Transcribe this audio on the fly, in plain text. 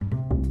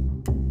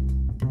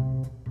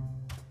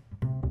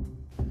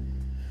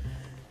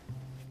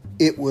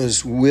It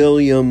was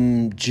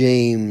William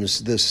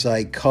James, the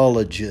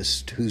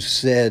psychologist, who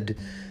said,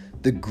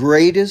 "The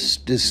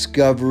greatest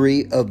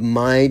discovery of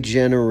my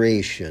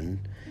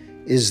generation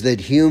is that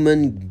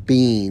human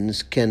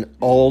beings can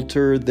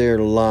alter their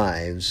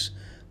lives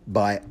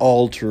by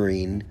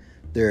altering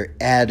their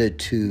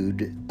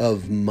attitude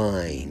of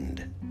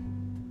mind."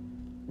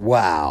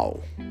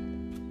 Wow.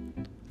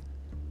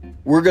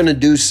 We're going to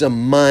do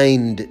some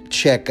mind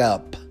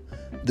checkup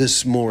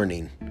this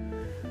morning.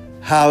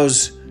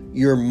 How's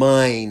your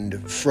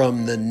mind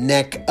from the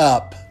neck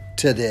up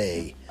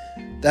today?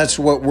 That's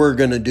what we're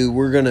going to do.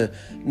 We're going to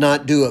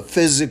not do a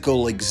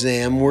physical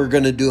exam. We're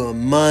going to do a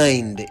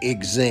mind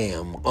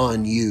exam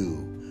on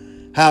you.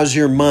 How's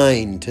your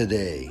mind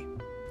today?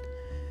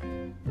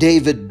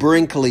 David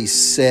Brinkley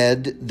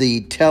said,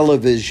 the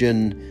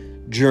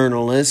television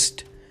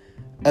journalist,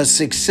 "A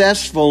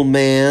successful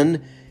man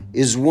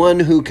is one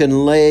who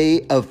can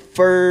lay a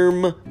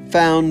firm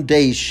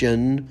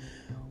foundation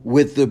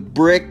with the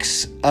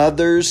bricks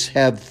others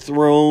have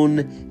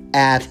thrown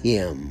at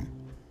him."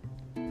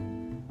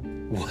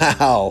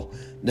 Wow,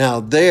 now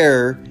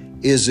there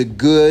is a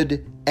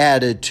good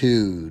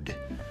attitude.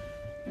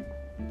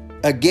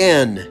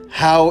 Again,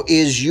 how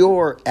is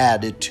your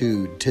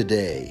attitude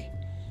today?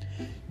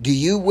 Do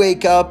you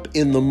wake up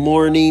in the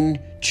morning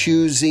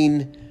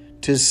choosing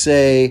to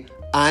say,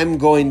 "I'm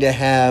going to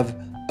have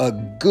a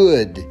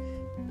good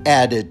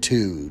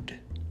attitude"?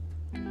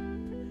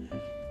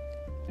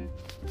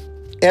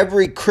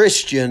 Every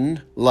Christian,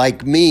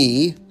 like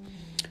me,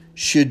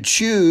 should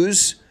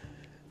choose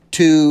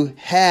to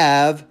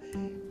have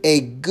a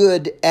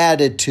good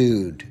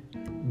attitude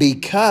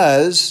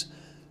because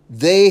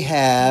they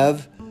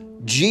have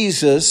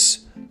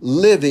Jesus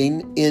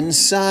living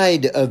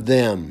inside of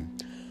them.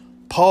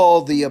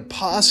 Paul the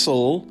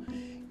Apostle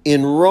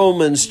in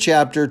Romans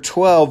chapter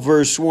 12,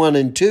 verse 1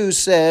 and 2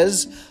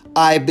 says,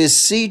 "I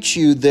beseech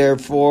you,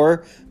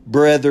 therefore,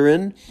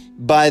 brethren,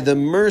 by the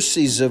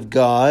mercies of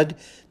God,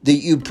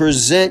 that you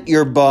present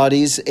your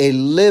bodies a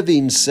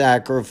living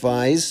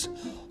sacrifice,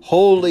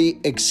 wholly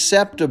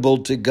acceptable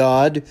to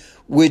God,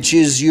 which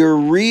is your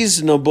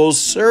reasonable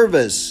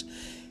service.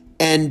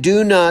 And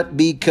do not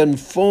be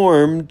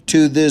conformed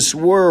to this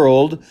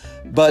world,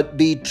 but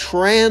be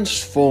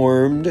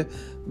transformed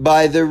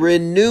by the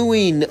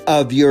renewing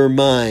of your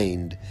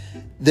mind,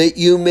 that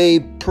you may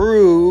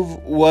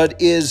prove what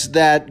is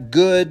that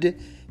good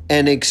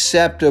and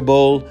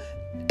acceptable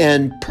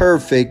and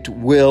perfect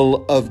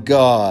will of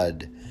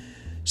God."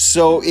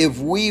 So if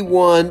we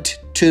want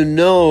to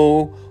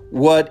know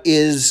what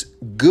is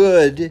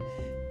good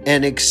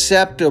and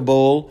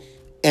acceptable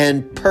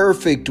and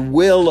perfect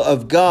will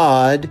of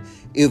God,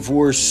 if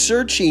we're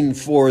searching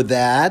for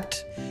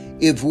that,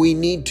 if we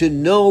need to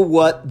know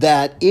what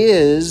that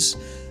is,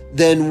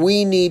 then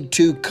we need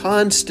to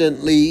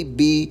constantly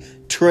be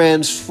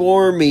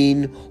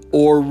transforming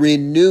or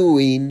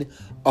renewing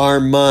our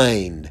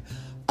mind.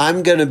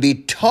 I'm going to be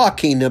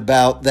talking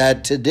about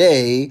that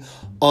today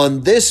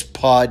on this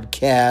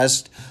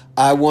podcast.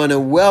 I want to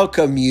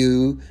welcome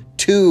you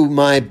to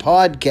my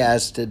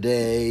podcast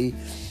today,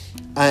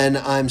 and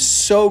I'm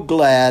so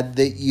glad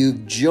that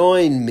you've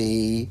joined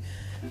me.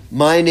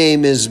 My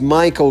name is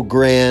Michael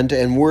Grant,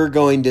 and we're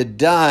going to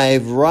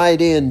dive right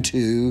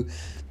into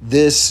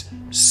this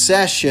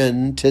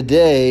session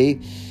today,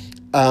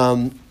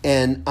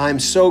 and I'm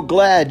so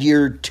glad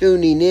you're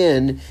tuning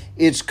in.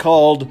 It's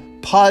called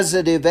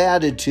Positive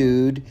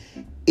Attitude.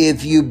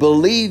 If you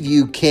believe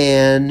you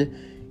can,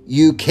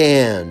 you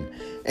can.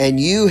 And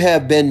you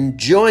have been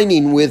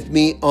joining with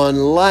me on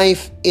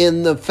Life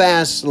in the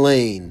Fast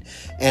Lane.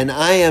 And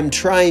I am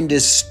trying to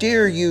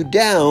steer you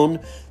down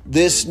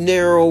this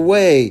narrow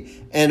way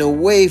and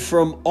away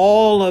from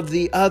all of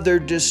the other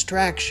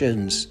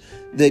distractions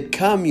that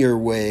come your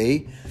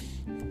way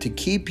to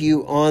keep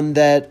you on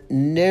that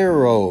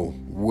narrow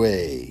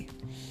way.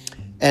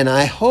 And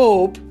I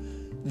hope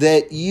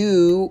that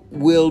you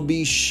will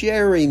be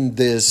sharing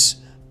this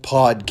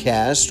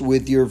podcast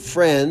with your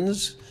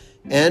friends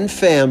and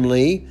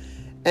family,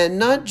 and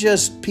not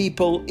just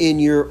people in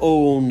your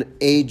own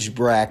age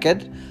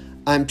bracket.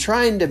 I'm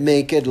trying to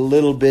make it a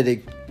little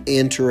bit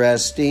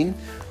interesting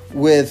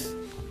with,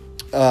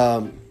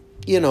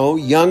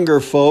 younger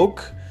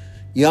folk,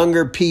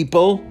 younger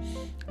people,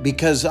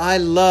 because I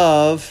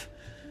love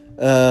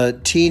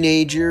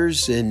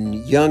teenagers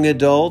and young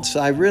adults.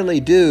 I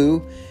really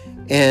do.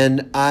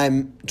 And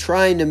I'm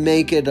trying to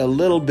make it a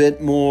little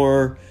bit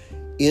more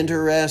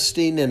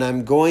interesting, and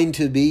I'm going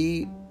to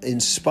be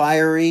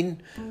inspiring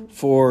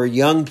for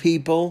young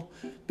people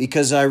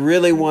because I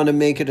really want to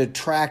make it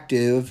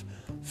attractive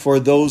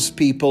for those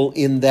people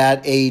in that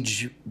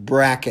age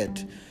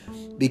bracket,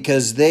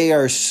 because they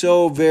are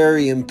so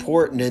very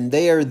important, and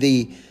they are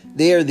the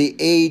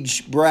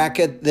age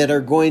bracket that are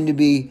going to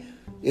be,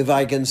 if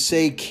I can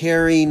say,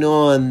 carrying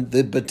on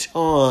the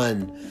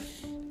baton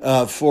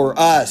for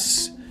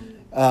us.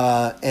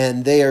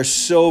 And they are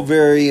so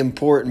very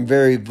important,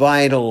 very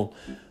vital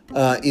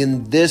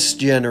in this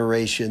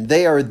generation.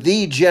 They are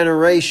the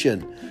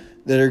generation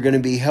that are going to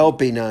be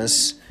helping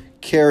us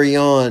carry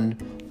on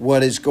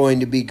what is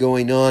going to be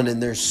going on.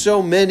 And there's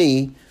so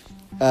many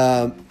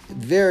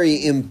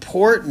very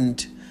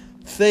important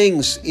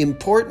things,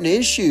 important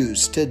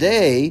issues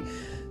today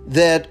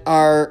that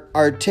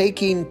are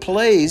taking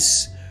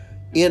place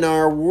in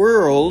our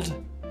world,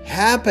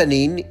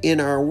 happening in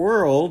our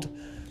world,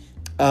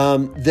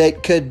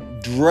 that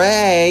could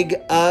drag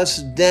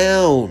us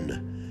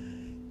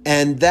down.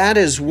 And that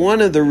is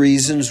one of the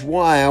reasons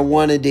why I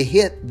wanted to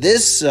hit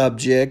this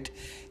subject,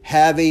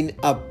 having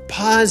a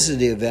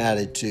positive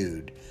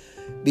attitude.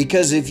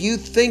 Because if you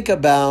think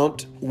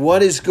about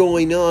what is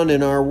going on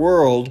in our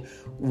world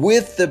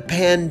with the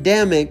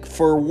pandemic,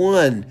 for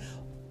one,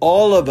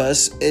 all of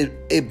us,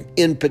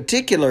 in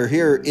particular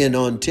here in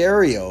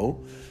Ontario,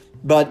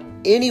 but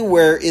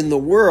anywhere in the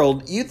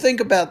world, you think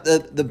about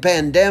the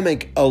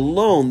pandemic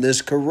alone,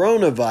 this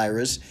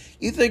coronavirus,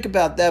 you think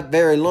about that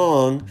very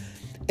long,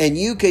 and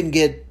you can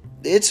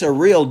it's a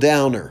real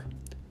downer.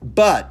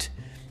 But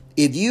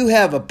if you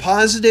have a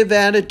positive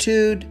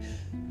attitude,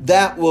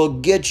 that will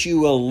get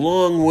you a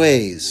long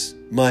ways,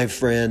 my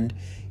friend,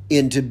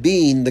 into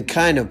being the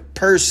kind of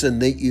person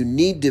that you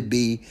need to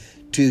be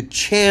to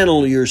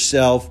channel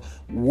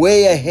yourself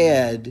way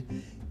ahead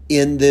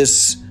in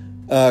this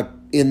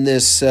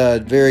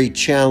very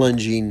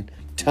challenging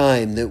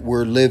time that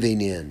we're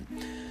living in.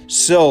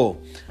 So,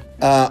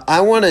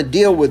 I want to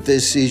deal with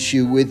this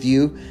issue with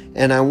you,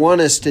 and I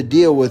want us to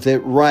deal with it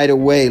right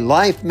away.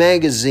 Life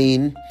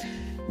magazine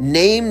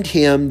named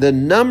him the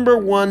number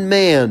one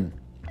man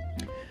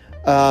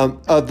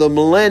of the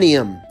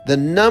millennium. The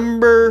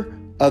number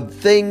of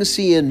things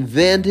he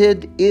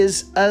invented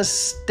is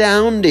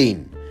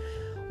astounding.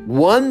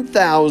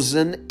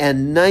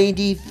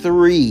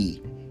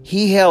 1,093.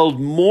 He held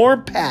more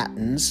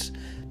patents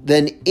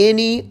than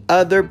any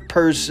other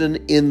person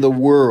in the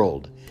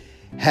world,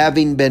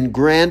 having been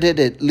granted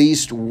at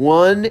least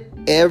one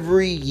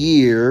every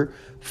year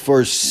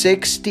for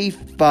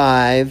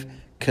 65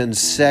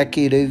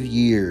 consecutive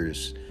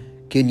years.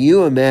 Can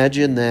you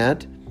imagine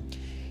that?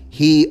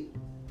 He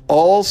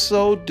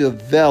also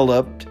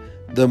developed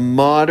the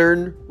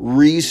modern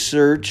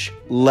research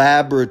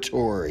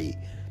laboratory.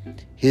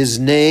 His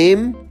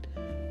name,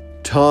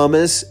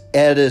 Thomas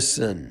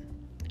Edison.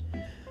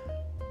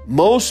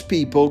 Most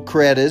people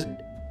credit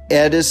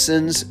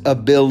Edison's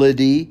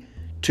ability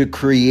to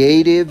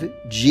creative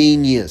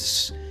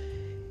genius.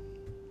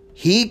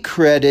 He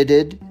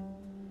credited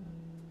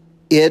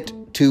it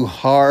to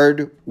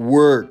hard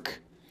work.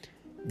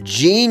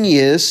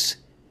 Genius,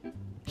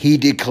 he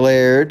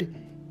declared,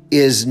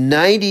 is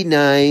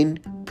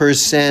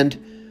 99%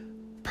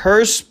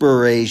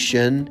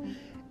 perspiration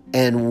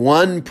and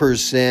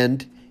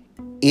 1%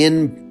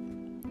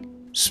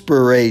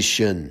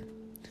 inspiration.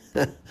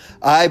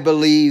 I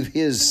believe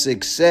his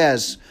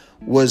success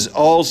was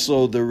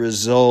also the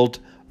result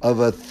of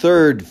a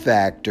third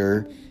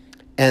factor,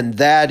 and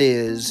that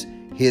is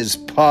his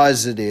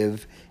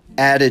positive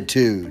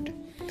attitude.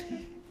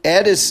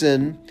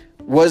 Edison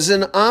was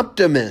an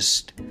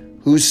optimist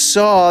who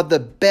saw the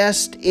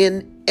best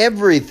in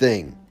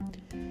everything.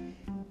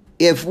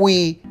 If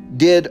we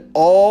did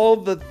all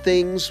the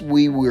things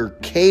we were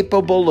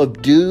capable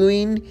of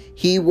doing,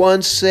 he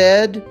once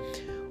said,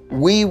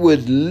 we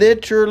would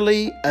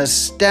literally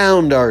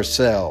astound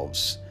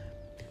ourselves.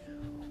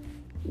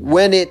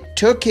 When it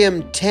took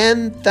him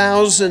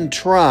 10,000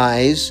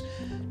 tries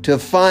to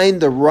find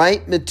the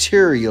right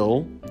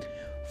material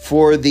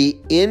for the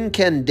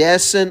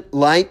incandescent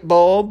light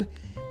bulb,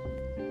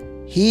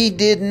 he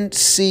didn't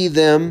see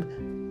them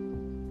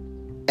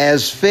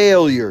as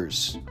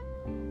failures.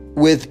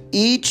 With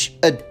each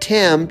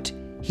attempt,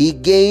 he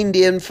gained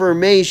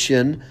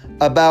information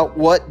about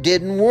what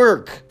didn't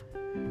work,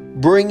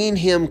 bringing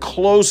him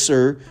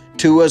closer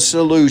to a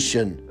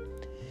solution.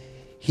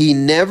 He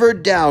never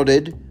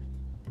doubted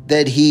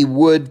that he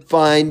would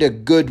find a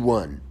good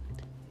one.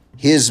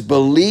 His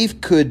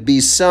belief could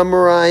be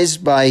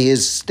summarized by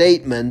his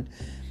statement,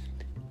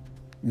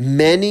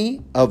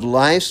 many of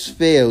life's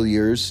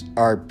failures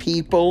are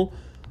people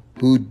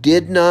who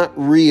did not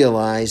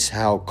realize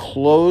how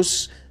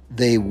close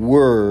they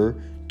were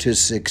to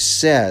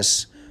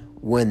success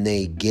when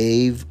they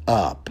gave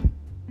up.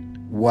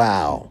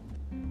 Wow.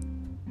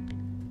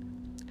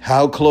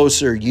 How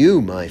close are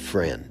you, my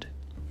friend?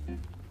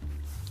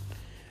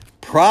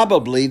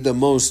 Probably the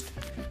most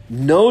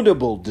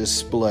notable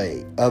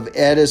display of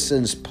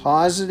Edison's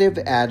positive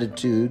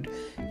attitude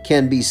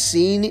can be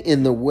seen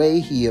in the way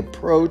he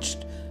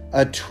approached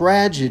a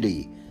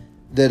tragedy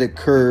that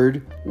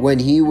occurred when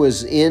he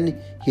was in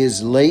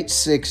his late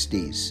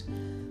 60s.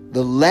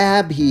 The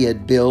lab he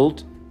had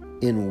built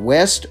in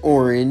West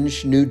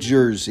Orange, New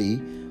Jersey,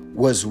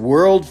 was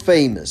world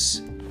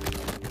famous.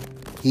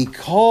 He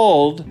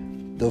called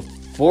the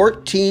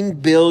 14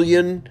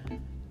 billion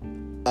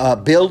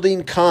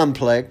building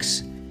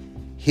complex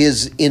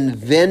his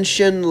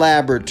invention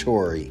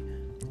laboratory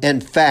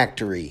and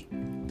factory.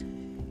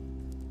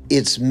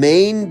 Its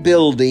main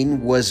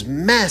building was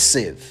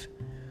massive,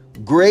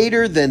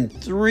 greater than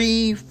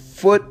 3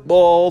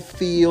 football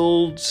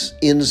fields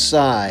in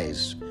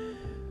size.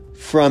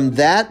 From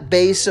that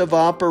base of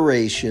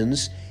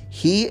operations,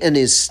 he and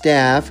his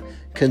staff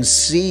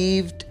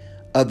conceived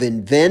of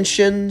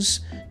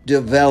inventions,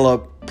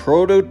 developed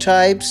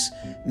prototypes,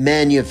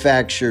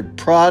 manufactured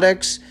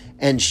products,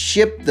 and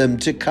shipped them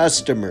to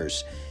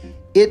customers.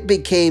 It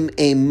became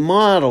a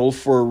model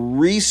for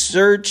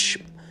research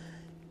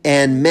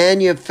and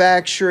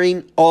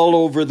manufacturing all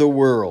over the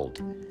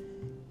world.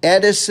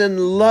 Edison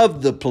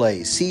loved the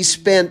place. He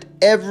spent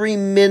every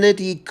minute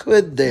he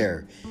could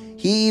there.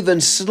 He even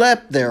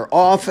slept there,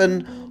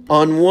 often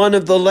on one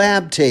of the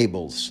lab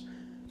tables.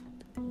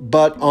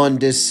 But on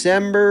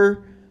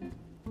December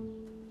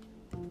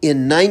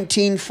in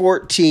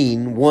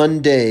 1914,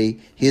 one day,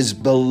 his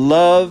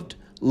beloved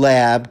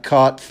lab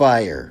caught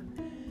fire.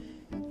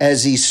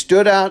 As he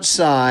stood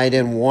outside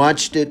and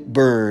watched it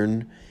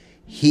burn,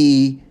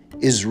 he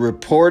is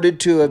reported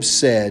to have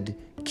said,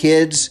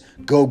 "Kids,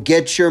 go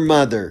get your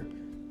mother.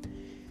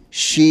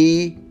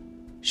 She'll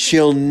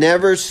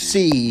never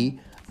see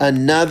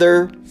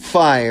another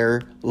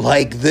fire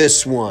like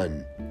this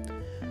one."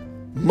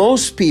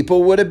 Most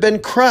people would have been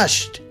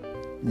crushed,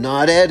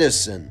 not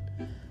Edison.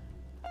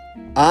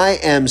 "I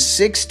am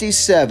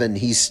 67,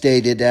 he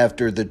stated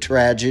after the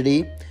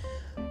tragedy,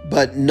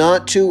 but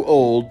not too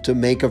old to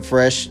make a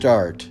fresh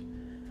start.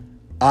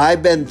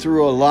 I've been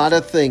through a lot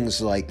of things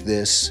like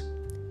this."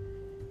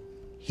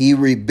 He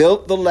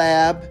rebuilt the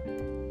lab,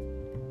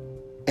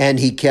 and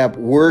he kept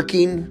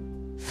working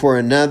for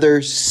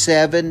another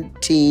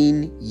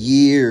 17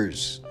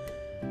 years.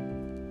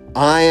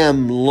 "I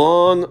am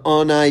long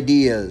on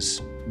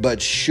ideas,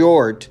 but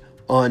short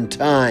on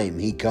time,"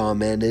 he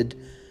commented.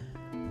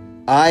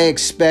 "I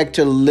expect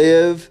to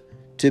live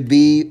to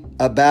be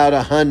about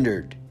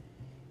 100.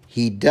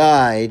 He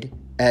died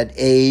at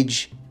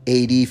age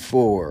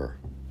 84.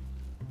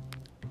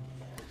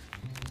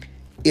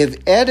 If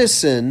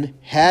Edison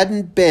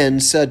hadn't been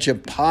such a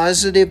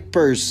positive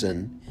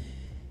person,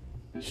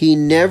 he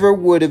never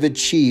would have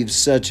achieved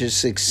such a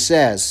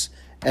success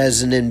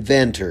as an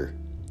inventor.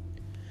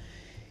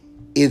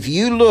 If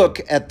you look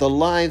at the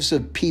lives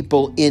of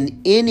people in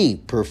any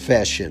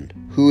profession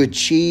who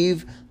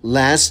achieve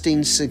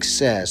lasting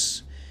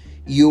success,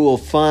 you will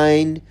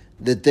find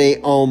that they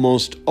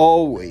almost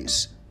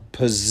always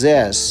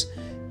possess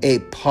a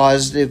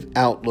positive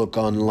outlook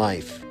on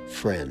life,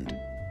 friend.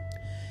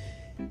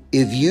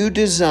 If you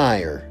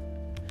desire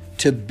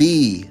to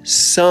be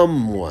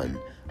someone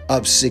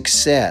of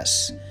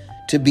success,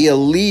 to be a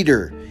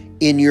leader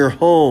in your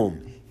home,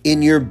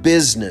 in your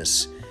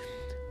business,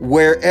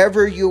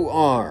 wherever you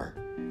are,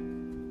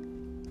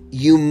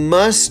 you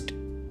must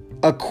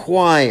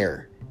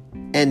acquire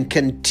and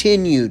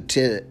continue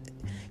to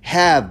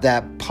have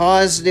that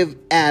positive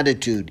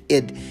attitude.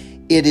 It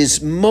is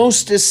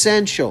most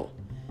essential.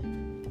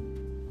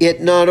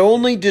 It not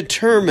only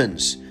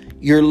determines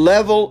your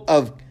level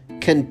of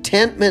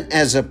contentment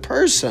as a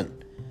person,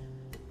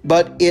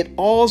 but it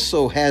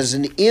also has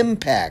an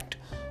impact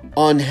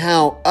on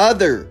how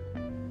other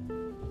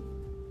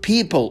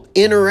people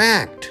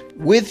interact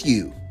with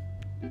you.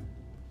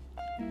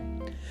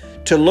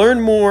 To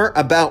learn more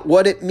about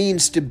what it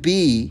means to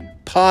be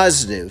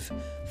positive,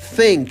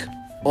 think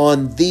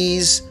on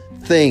these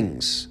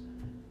things.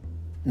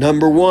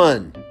 Number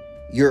one,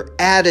 your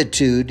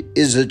attitude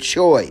is a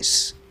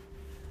choice.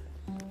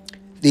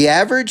 The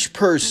average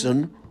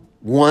person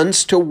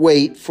wants to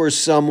wait for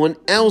someone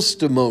else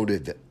to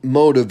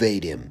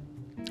motivate him.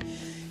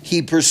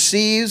 He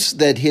perceives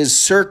that his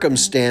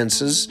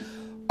circumstances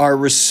are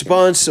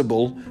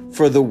responsible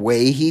for the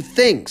way he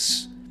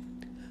thinks.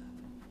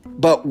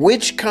 But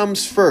which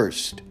comes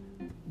first,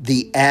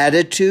 the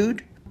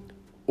attitude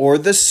or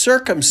the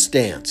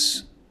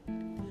circumstance?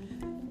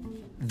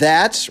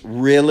 That's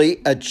really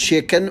a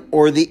chicken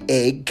or the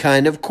egg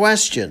kind of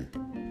question.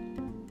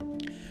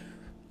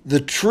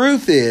 The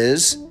truth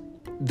is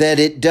that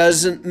it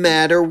doesn't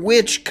matter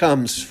which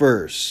comes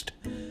first.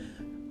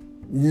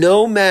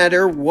 No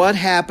matter what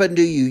happened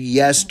to you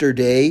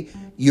yesterday,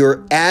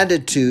 your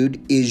attitude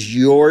is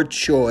your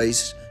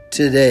choice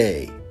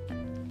today.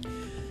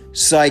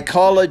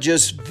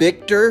 Psychologist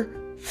Viktor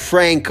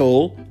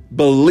Frankl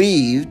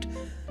believed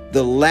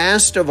the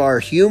last of our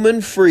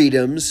human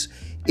freedoms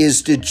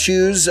is to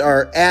choose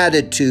our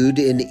attitude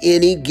in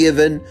any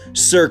given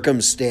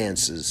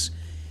circumstances.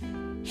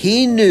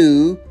 He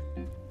knew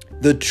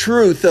the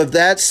truth of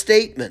that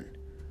statement.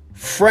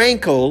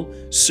 Frankl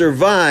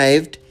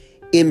survived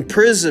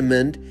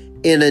imprisonment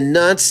in a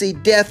Nazi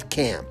death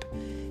camp,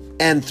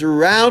 and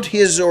throughout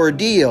his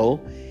ordeal,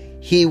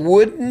 he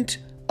wouldn't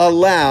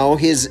allow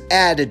his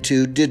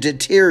attitude to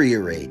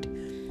deteriorate.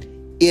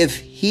 If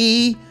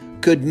he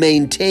could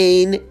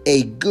maintain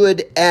a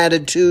good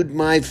attitude,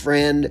 my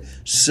friend,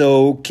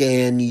 so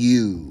can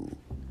you.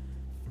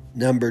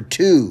 Number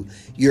two,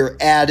 your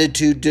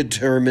attitude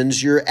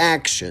determines your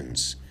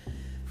actions.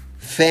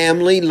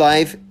 Family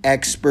life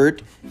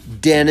expert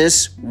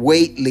Dennis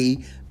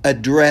Waitley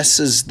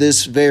addresses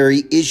this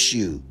very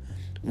issue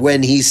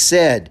when he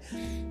said,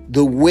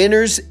 "The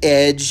winner's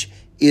edge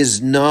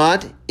is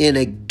not in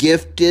a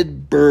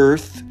gifted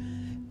birth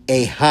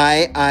a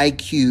high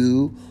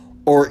IQ,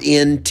 or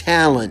in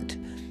talent.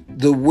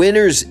 The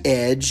winner's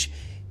edge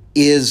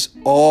is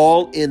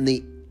all in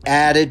the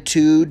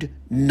attitude,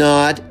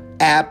 not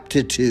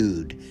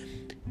aptitude.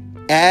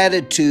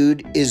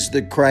 Attitude is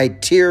the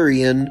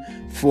criterion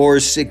for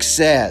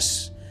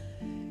success.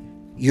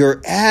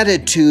 Your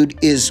attitude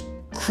is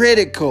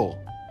critical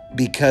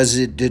because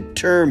it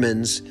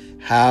determines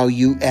how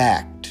you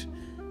act.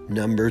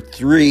 Number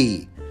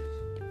 3,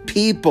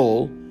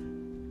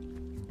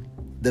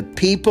 the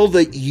people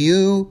that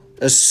you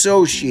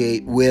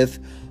associate with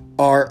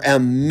are a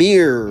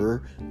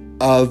mirror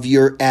of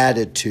your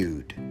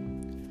attitude.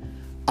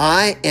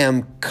 I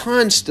am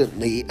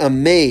constantly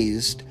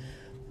amazed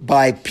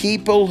by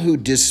people who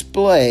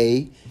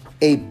display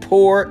a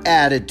poor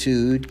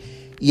attitude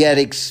yet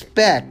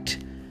expect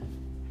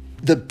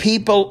the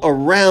people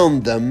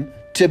around them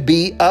to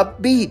be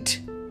upbeat.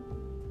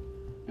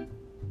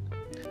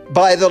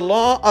 By the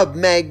law of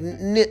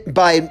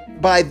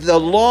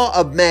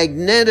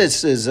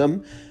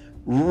magnetism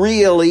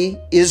really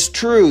is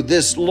true.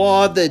 This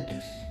law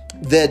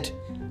that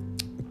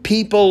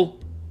people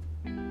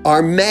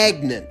are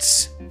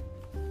magnets,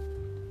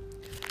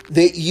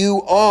 that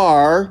you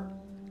are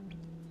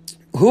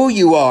who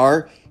you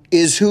are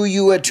is who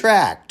you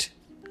attract.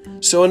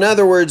 So in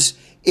other words,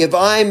 if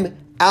I'm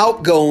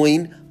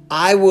outgoing,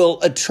 I will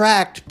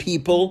attract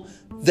people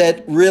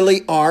that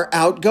really are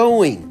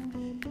outgoing.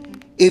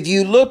 If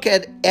you look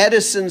at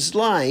Edison's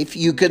life,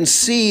 you can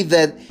see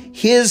that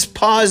his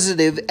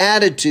positive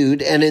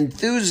attitude and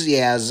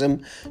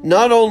enthusiasm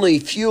not only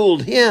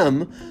fueled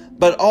him,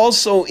 but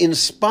also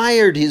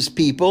inspired his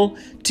people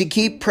to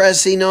keep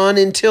pressing on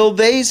until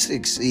they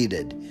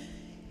succeeded.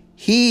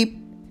 He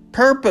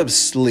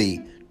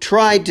purposely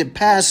tried to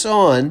pass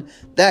on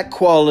that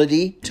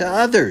quality to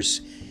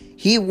others.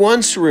 He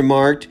once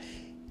remarked,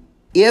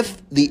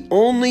 "If the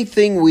only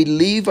thing we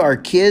leave our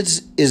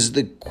kids is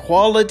the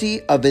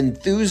quality of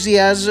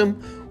enthusiasm,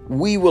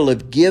 we will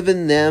have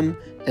given them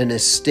an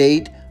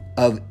estate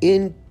of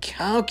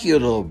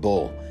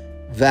incalculable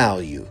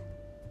value."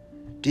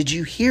 Did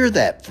you hear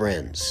that,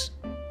 friends?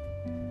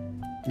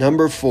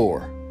 Number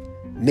 4,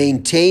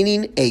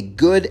 maintaining a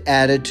good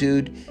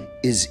attitude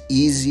is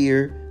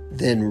easier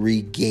than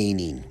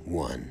regaining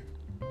one.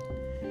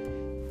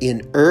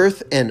 In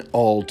Earth and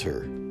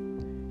Altar,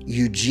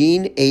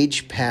 Eugene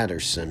H.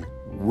 Patterson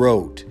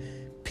wrote,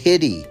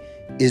 "Pity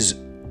is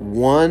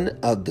one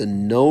of the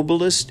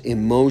noblest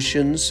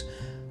emotions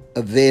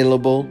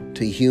available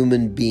to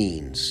human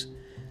beings.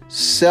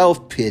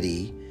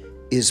 Self-pity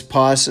is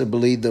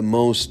possibly the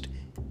most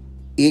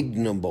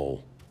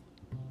ignoble.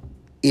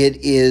 It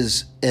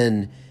is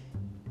an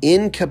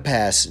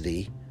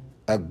incapacity,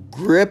 a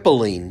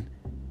crippling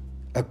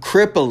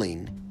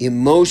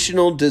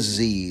emotional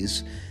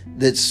disease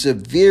that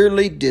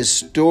severely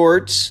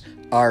distorts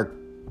our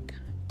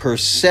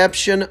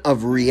perception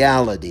of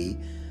reality,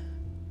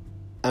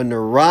 a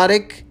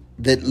neurotic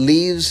that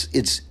leaves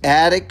its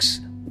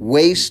addicts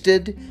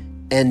wasted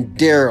and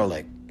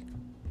derelict.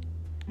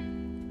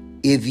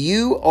 If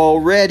you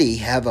already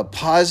have a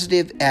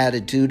positive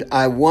attitude,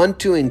 I want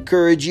to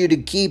encourage you to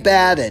keep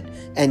at it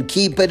and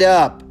keep it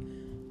up.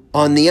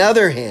 On the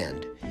other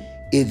hand,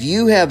 if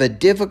you have a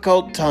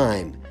difficult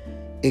time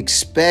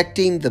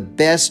expecting the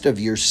best of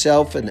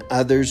yourself and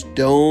others,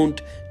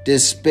 don't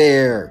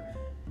despair.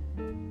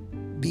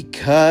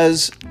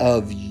 Because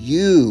of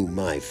you,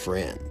 my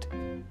friend.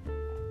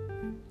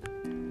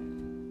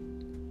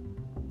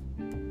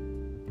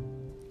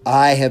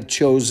 I have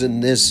chosen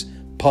this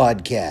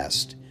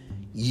podcast.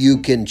 You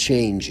can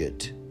change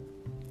it.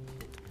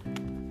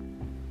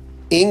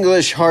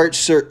 English heart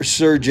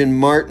surgeon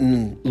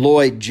Martin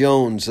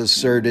Lloyd-Jones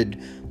asserted,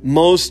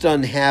 "Most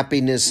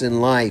unhappiness in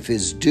life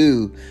is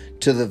due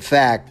to the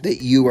fact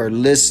that you are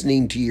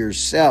listening to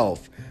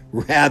yourself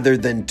rather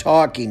than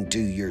talking to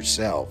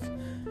yourself."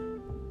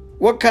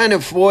 What kind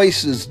of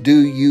voices do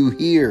you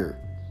hear?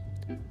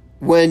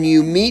 When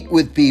you meet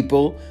with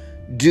people,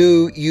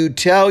 do you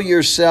tell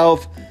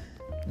yourself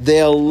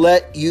they'll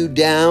let you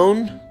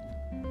down?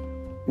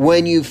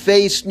 When you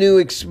face new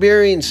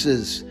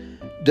experiences,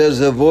 does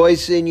a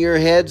voice in your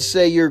head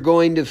say you're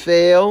going to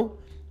fail?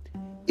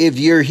 If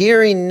you're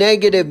hearing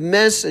negative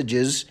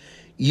messages,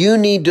 you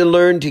need to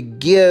learn to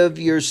give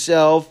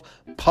yourself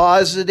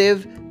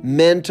positive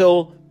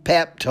mental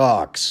pep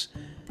talks.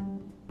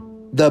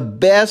 The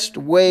best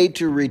way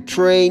to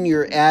retrain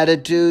your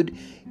attitude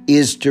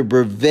is to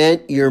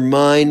prevent your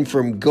mind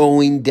from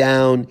going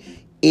down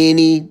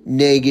any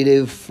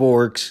negative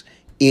forks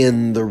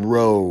in the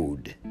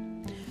road.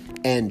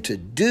 And to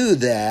do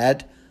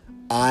that,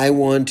 I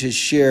want to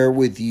share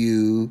with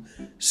you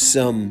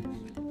some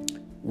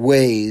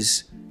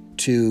ways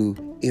to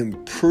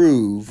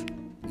improve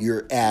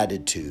your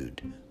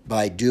attitude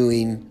by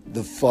doing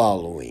the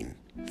following.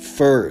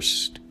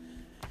 First,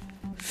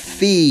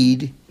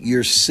 feed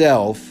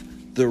yourself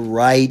the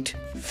right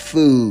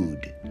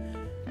food.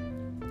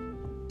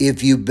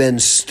 If you've been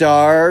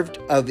starved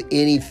of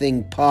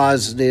anything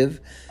positive,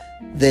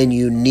 then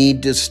you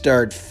need to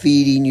start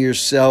feeding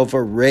yourself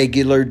a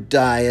regular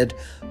diet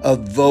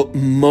of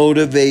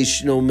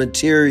motivational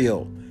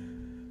material.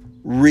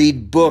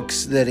 Read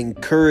books that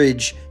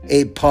encourage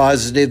a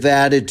positive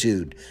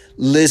attitude.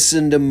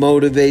 Listen to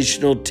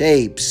motivational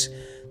tapes.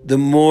 The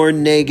more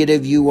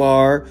negative you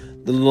are,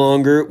 the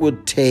longer it will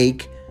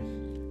take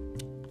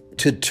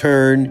to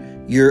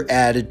turn your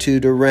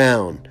attitude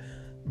around.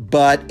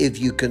 But if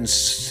you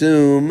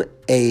consume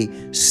a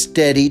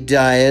steady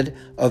diet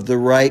of the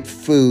right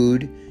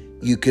food,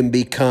 you can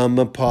become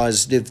a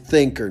positive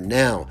thinker.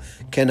 Now,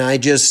 can I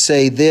just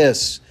say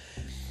this?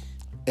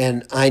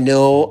 And I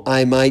know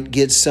I might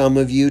get some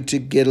of you to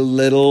get a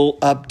little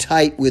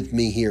uptight with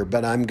me here,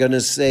 but I'm going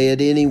to say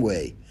it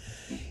anyway.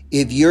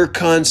 If you're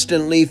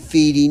constantly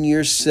feeding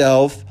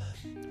yourself,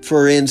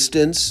 for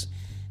instance,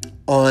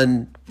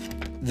 on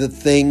the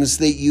things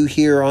that you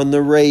hear on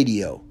the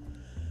radio,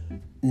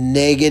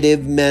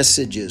 negative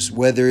messages,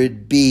 whether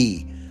it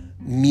be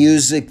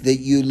music that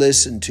you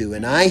listen to,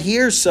 and I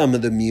hear some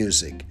of the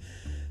music,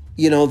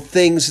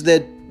 things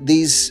that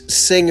these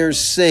singers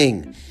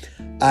sing.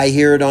 I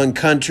hear it on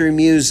country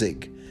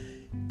music.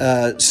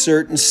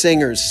 Certain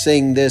singers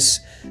sing this.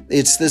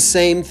 It's the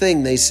same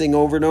thing. They sing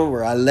over and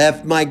over. I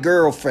left my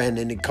girlfriend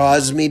and it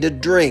caused me to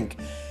drink.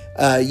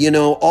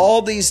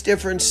 All these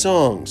different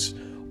songs.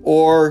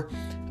 Or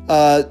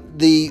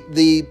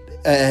the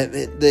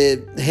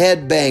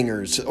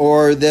headbangers,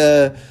 or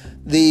the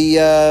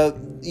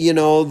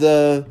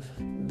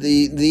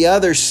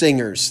other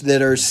singers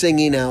that are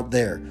singing out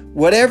there.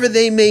 Whatever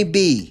they may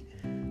be.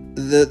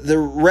 The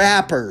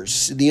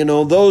rappers,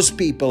 those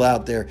people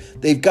out there,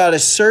 they've got a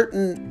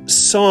certain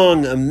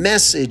song, a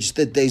message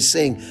that they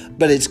sing,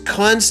 but it's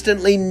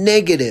constantly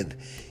negative.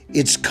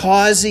 It's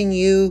causing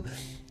you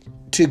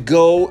to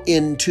go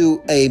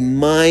into a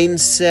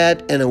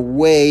mindset and a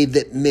way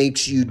that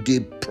makes you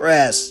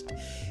depressed.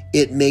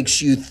 It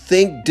makes you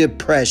think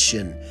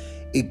depression.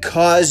 It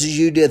causes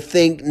you to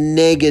think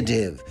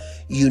negative.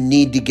 You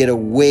need to get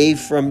away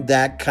from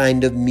that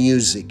kind of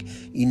music.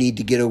 You need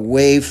to get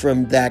away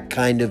from that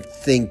kind of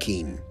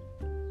thinking.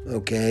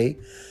 Okay?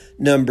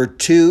 Number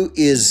 2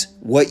 is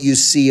what you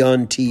see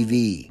on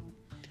TV.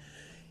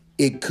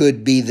 It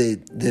could be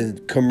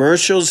the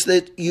commercials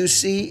that you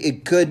see.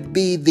 It could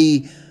be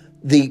the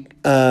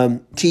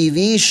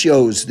TV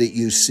shows that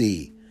you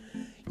see.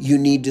 You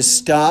need to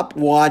stop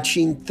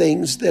watching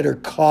things that are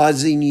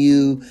causing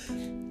you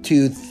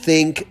to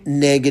think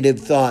negative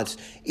thoughts.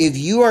 If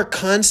you are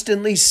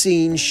constantly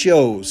seeing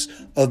shows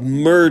of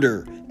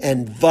murder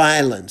and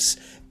violence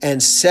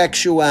and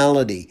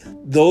sexuality,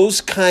 those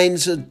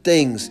kinds of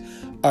things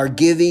are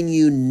giving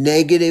you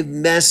negative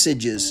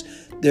messages.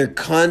 They're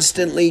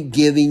constantly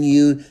giving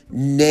you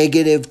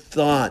negative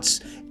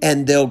thoughts,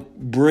 and they'll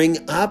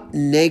bring up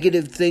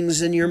negative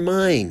things in your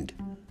mind.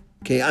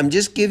 Okay, I'm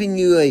just giving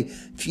you a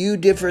few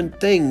different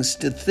things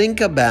to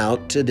think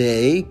about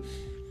today,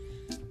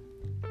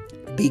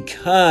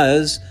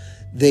 because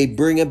they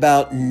bring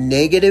about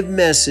negative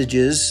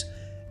messages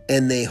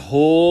and they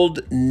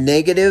hold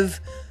negative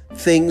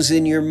things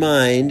in your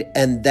mind,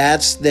 and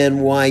that's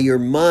then why your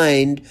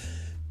mind,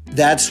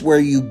 that's where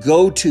you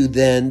go to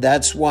then.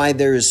 That's why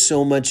there is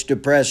so much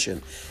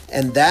depression.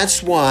 And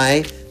that's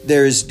why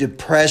there is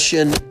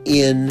depression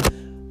in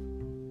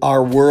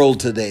our world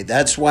today.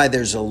 That's why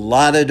there's a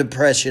lot of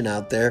depression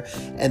out there,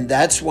 and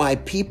that's why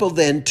people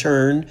then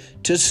turn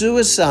to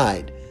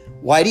suicide.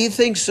 Why do you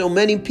think so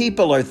many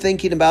people are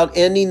thinking about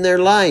ending their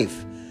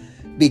life?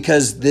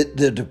 Because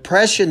the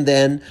depression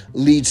then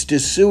leads to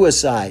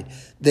suicide.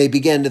 They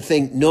begin to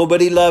think,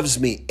 nobody loves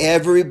me,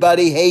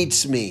 everybody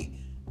hates me,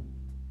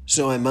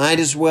 so I might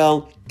as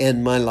well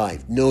end my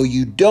life. No,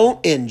 you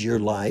don't end your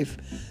life.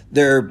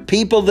 There are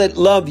people that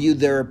love you.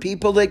 There are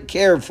people that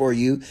care for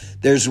you.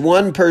 There's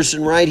one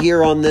person right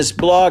here on this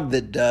blog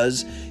that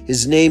does.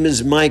 His name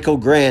is Michael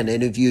Grant.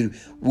 And if you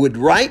would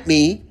write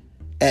me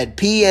at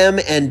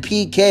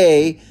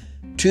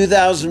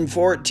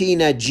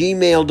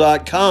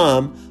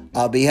pmandpk2014@gmail.com,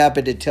 I'll be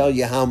happy to tell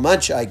you how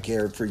much I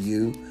care for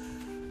you.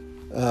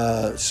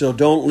 So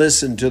don't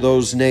listen to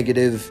those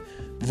negative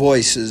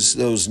voices,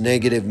 those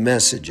negative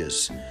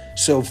messages.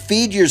 So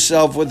feed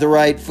yourself with the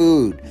right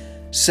food.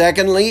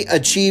 Secondly,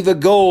 achieve a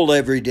goal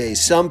every day.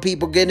 Some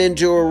people get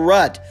into a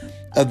rut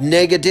of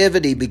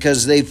negativity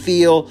because they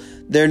feel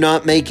they're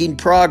not making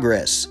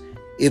progress.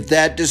 If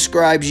that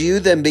describes you,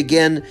 then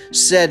begin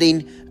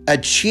setting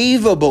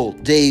achievable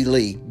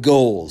daily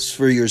goals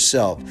for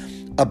yourself.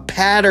 A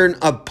pattern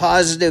of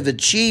positive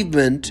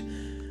achievement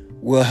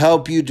will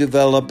help you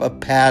develop a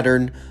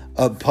pattern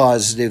of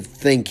positive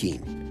thinking.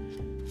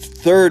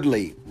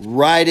 Thirdly,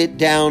 write it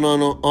down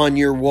on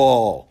your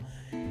wall.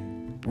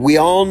 We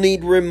all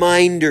need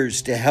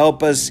reminders to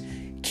help us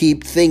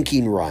keep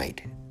thinking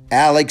right.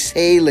 Alex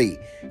Haley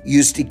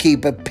used to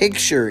keep a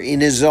picture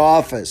in his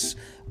office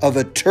of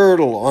a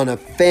turtle on a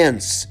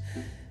fence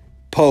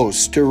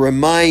post to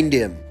remind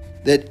him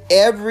that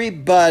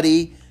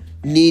everybody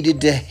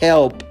needed the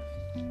help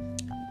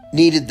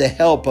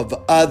of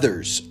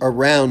others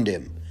around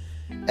him.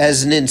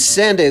 As an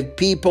incentive,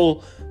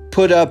 people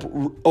put up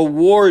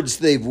awards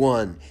they've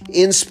won,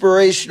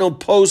 inspirational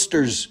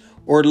posters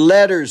or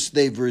letters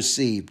they've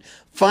received.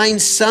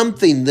 Find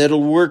something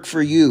that'll work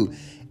for you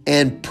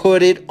and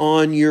put it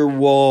on your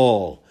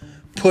wall.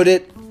 Put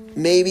it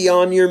maybe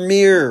on your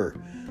mirror.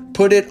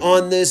 Put it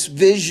on this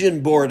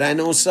vision board. I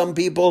know some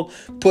people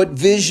put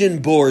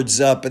vision boards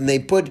up and they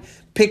put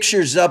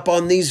pictures up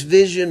on these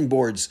vision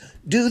boards.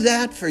 Do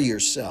that for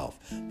yourself.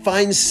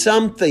 Find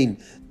something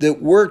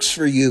that works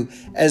for you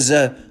as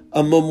a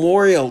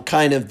memorial,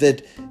 kind of,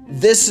 that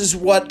this is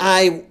what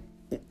I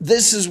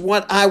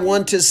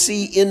want to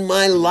see in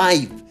my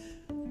life.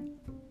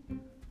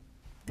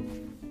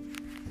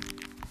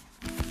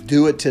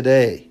 Do it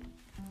today.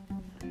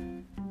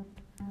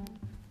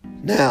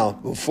 Now,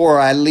 before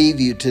I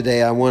leave you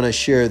today, I want to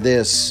share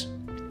this.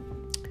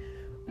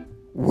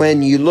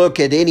 When you look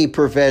at any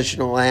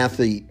professional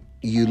athlete,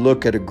 you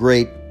look at a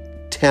great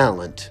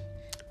talent,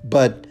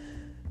 but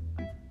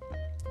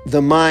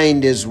the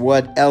mind is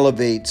what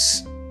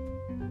elevates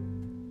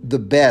the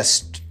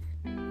best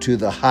to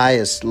the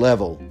highest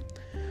level.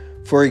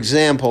 For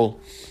example,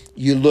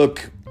 you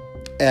look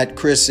at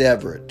Chris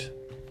Evert,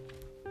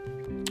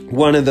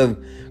 one of the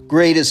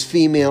greatest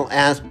female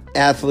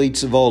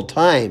athletes of all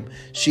time.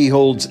 She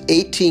holds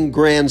 18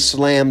 Grand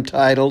Slam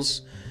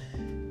titles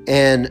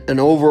and an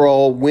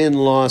overall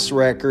win-loss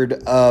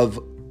record of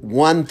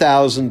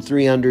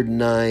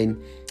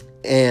 1,309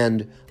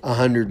 and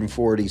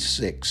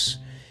 146.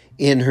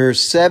 In her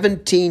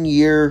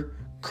 17-year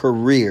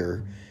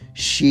career,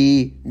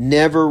 she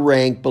never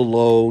ranked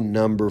below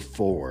number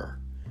 4.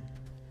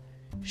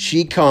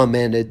 She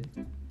commented,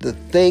 "The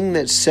thing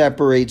that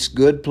separates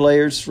good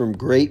players from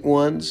great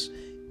ones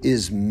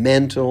is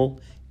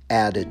mental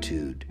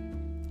attitude.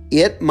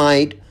 It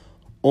might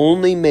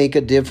only make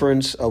a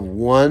difference of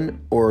 2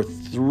 or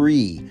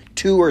 3,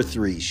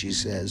 she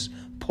says,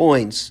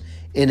 points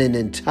in an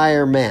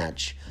entire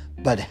match,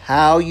 but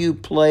how you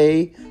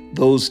play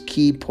those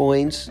key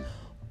points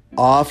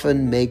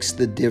often makes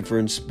the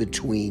difference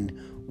between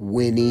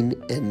winning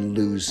and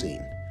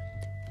losing.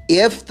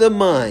 If the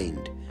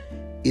mind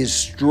is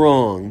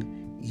strong,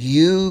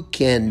 you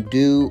can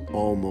do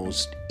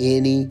almost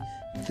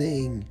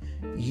anything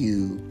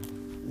you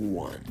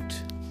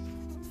want."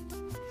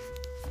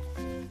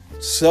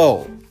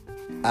 So,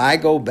 I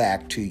go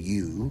back to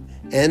you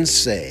and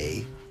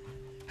say,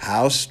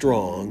 how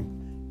strong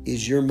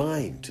is your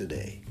mind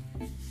today?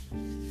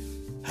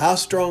 How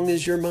strong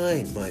is your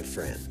mind, my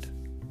friend?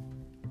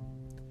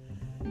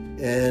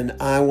 And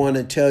I want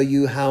to tell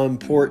you how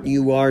important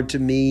you are to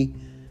me.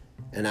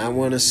 And I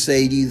want to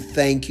say to you,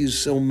 thank you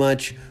so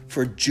much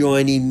for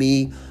joining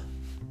me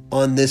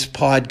on this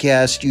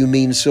podcast. You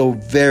mean so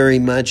very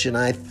much. And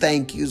I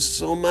thank you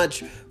so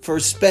much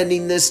for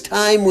spending this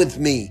time with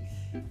me.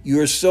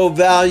 You are so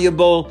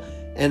valuable,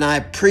 and I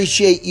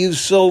appreciate you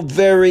so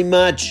very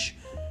much.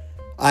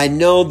 I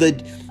know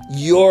that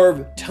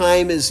your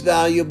time is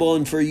valuable,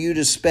 and for you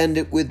to spend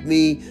it with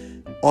me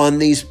on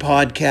these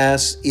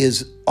podcasts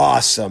is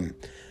awesome.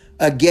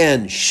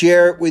 Again,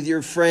 share it with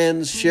your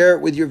friends, share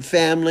it with your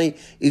family.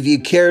 If you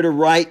care to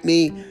write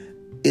me,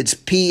 it's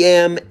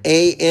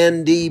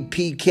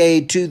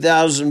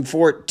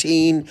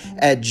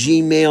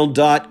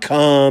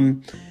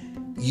pmandpk2014@gmail.com.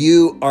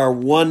 You are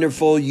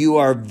wonderful. You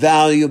are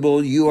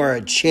valuable. You are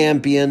a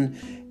champion.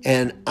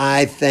 And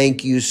I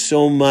thank you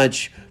so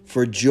much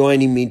for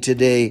joining me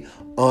today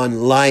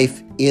on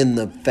Life in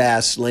the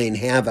Fast Lane.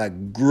 Have a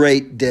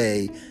great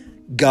day.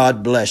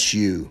 God bless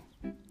you.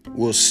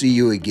 We'll see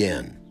you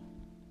again.